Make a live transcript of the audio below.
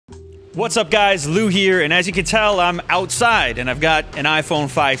What's up guys, Lou here, and as you can tell, I'm outside and I've got an iPhone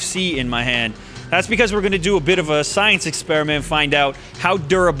 5C in my hand. That's because we're going to do a bit of a science experiment, find out how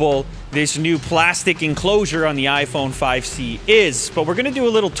durable this new plastic enclosure on the iPhone 5C is. But we're going to do a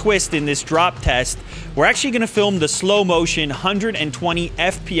little twist in this drop test. We're actually going to film the slow motion 120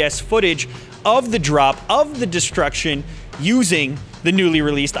 FPS footage of the drop, of the destruction, using the newly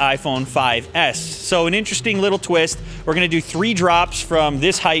released iPhone 5S. So an interesting little twist. We're gonna do 3 drops from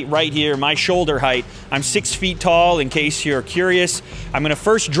this height right here, my shoulder height. I'm 6 feet tall, in case you're curious. I'm gonna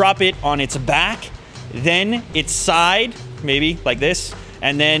first drop it on its back, then its side, maybe like this,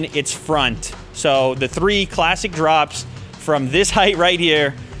 and then its front. So the 3 classic drops from this height right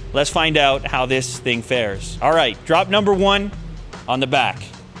here. Let's find out how this thing fares. All right, drop number 1 on the back.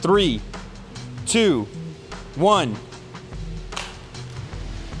 3, 2, 1.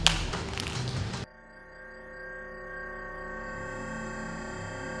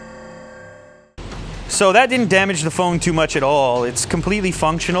 So that didn't damage the phone too much at all. It's completely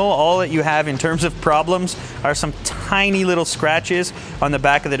functional. All that you have in terms of problems are some tiny little scratches on the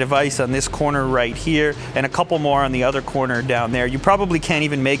back of the device on this corner right here, and a couple more on the other corner down there. You probably can't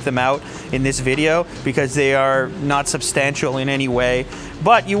even make them out in this video because they are not substantial in any way.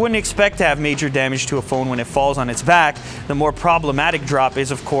 But you wouldn't expect to have major damage to a phone when it falls on its back. The more problematic drop is,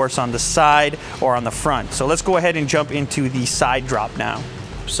 of course, on the side or on the front. So let's go ahead and jump into the side drop now.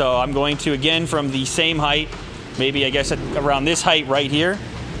 So I'm going to, again, from the same height, maybe I guess around this height right here,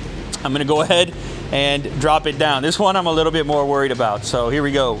 I'm gonna go ahead and drop it down. This one I'm a little bit more worried about. So here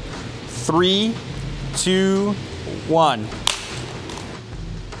we go. 3, 2, 1.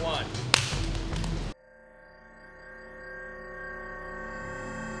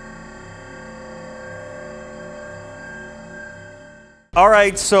 All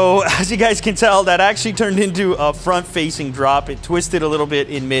right, so as you guys can tell, that actually turned into a front-facing drop. It twisted a little bit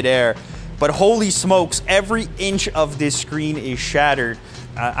in midair, but holy smokes, every inch of this screen is shattered.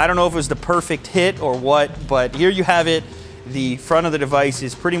 I don't know if it was the perfect hit or what, but here you have it. The front of the device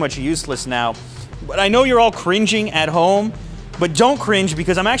is pretty much useless now. But I know you're all cringing at home, but don't cringe,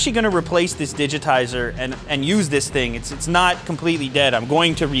 because I'm actually going to replace this digitizer and use this thing. It's not completely dead. I'm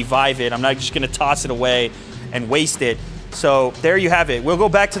going to revive it. I'm not just going to toss it away and waste it. So there you have it. We'll go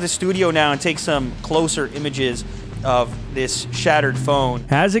back to the studio now and take some closer images of this shattered phone.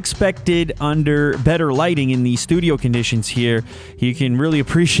 As expected, under better lighting in the studio conditions here, you can really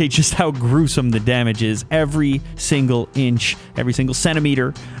appreciate just how gruesome the damage is. Every single inch, every single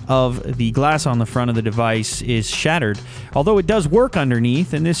centimeter of the glass on the front of the device is shattered. Although it does work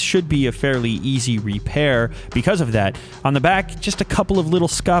underneath, and this should be a fairly easy repair because of that. On the back, just a couple of little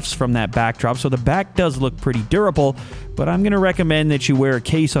scuffs from that backdrop, so the back does look pretty durable, but I'm going to recommend that you wear a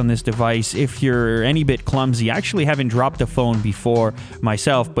case on this device if you're any bit clumsy. I actually haven't dropped a phone before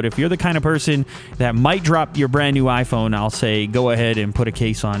myself, but if you're the kind of person that might drop your brand new iPhone, I'll say go ahead and put a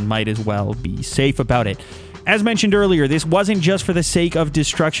case on. Might as well be safe about it. As mentioned earlier, this wasn't just for the sake of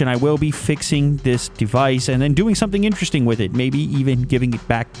destruction. I will be fixing this device and then doing something interesting with it, maybe even giving it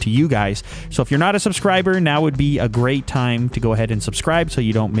back to you guys. So if you're not a subscriber, now would be a great time to go ahead and subscribe so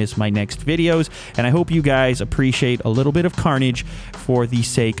you don't miss my next videos. And I hope you guys appreciate a little bit of carnage for the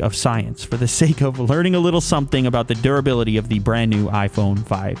sake of science, for the sake of learning a little something about the durability of the brand new iPhone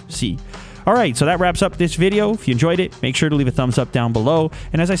 5C. All right, so that wraps up this video. If you enjoyed it, make sure to leave a thumbs up down below.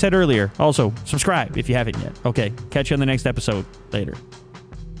 And as I said earlier, also subscribe if you haven't yet. Okay, catch you on the next episode. Later.